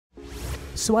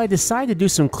So I decided to do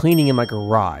some cleaning in my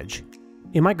garage.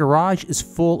 And my garage is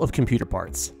full of computer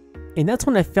parts. And that's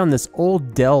when I found this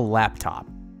old Dell laptop.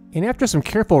 And after some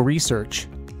careful research,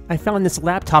 I found this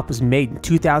laptop was made in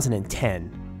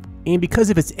 2010. And because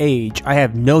of its age, I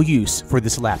have no use for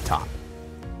this laptop.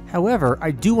 However,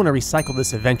 I do want to recycle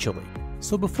this eventually.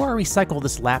 So before I recycle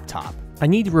this laptop, I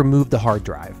need to remove the hard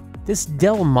drive. This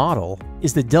Dell model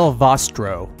is the Dell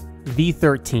Vostro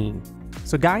V13.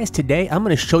 So guys, today I'm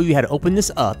going to show you how to open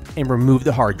this up and remove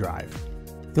the hard drive.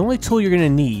 The only tool you're going to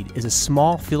need is a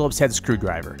small Phillips head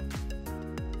screwdriver.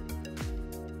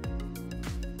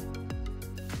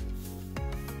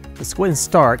 Let's go ahead and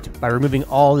start by removing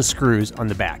all the screws on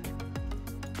the back.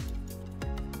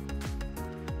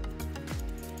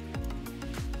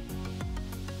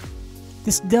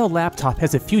 This Dell laptop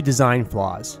has a few design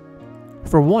flaws.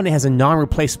 For one, it has a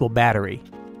non-replaceable battery,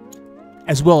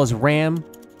 as well as RAM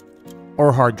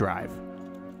or hard drive.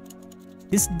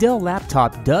 This Dell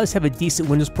laptop does have a decent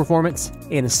Windows performance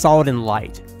and is solid and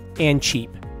light, and cheap.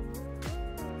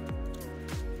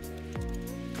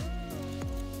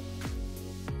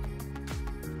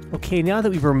 Okay, now that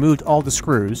we've removed all the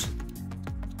screws,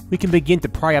 we can begin to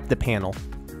pry up the panel.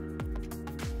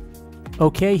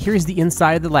 Okay, here's the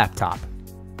inside of the laptop.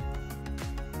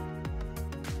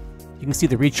 You can see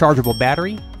the rechargeable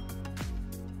battery,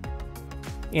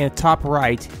 and top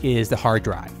right is the hard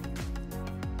drive.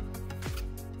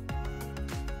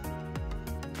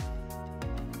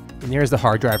 And there's the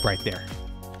hard drive right there.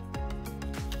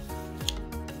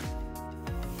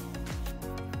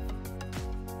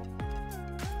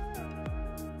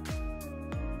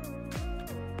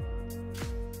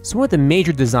 So one of the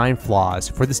major design flaws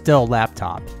for this Dell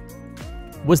laptop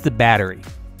was the battery.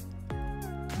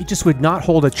 It just would not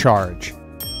hold a charge.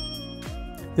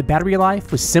 The battery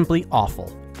life was simply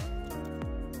awful.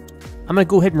 I'm going to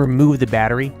go ahead and remove the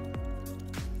battery,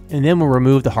 and then we'll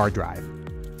remove the hard drive.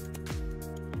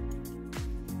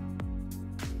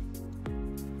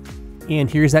 And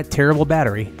here's that terrible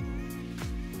battery.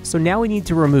 So now we need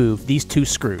to remove these two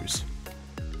screws.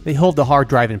 They hold the hard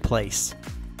drive in place.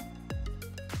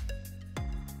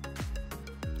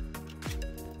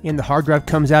 And the hard drive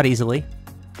comes out easily.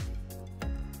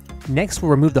 Next, we'll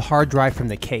remove the hard drive from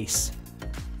the case.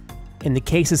 And the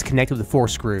case is connected with 4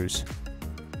 screws.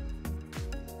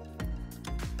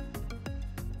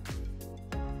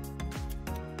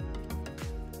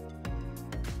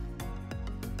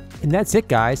 And that's it,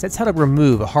 guys. That's how to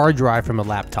remove a hard drive from a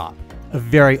laptop. A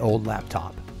very old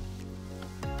laptop.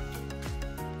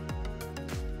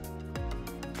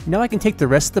 Now I can take the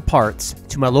rest of the parts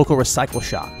to my local recycle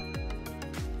shop.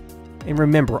 And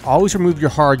remember, always remove your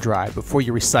hard drive before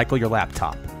you recycle your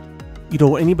laptop. You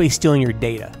don't want anybody stealing your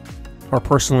data or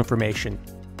personal information.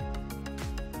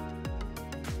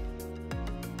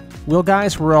 Well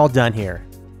guys, we're all done here.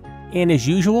 And as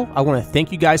usual, I want to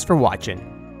thank you guys for watching.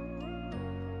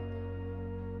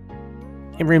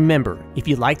 And remember, if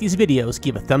you like these videos,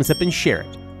 give a thumbs up and share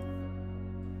it.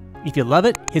 If you love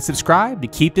it, hit subscribe to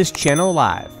keep this channel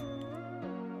alive.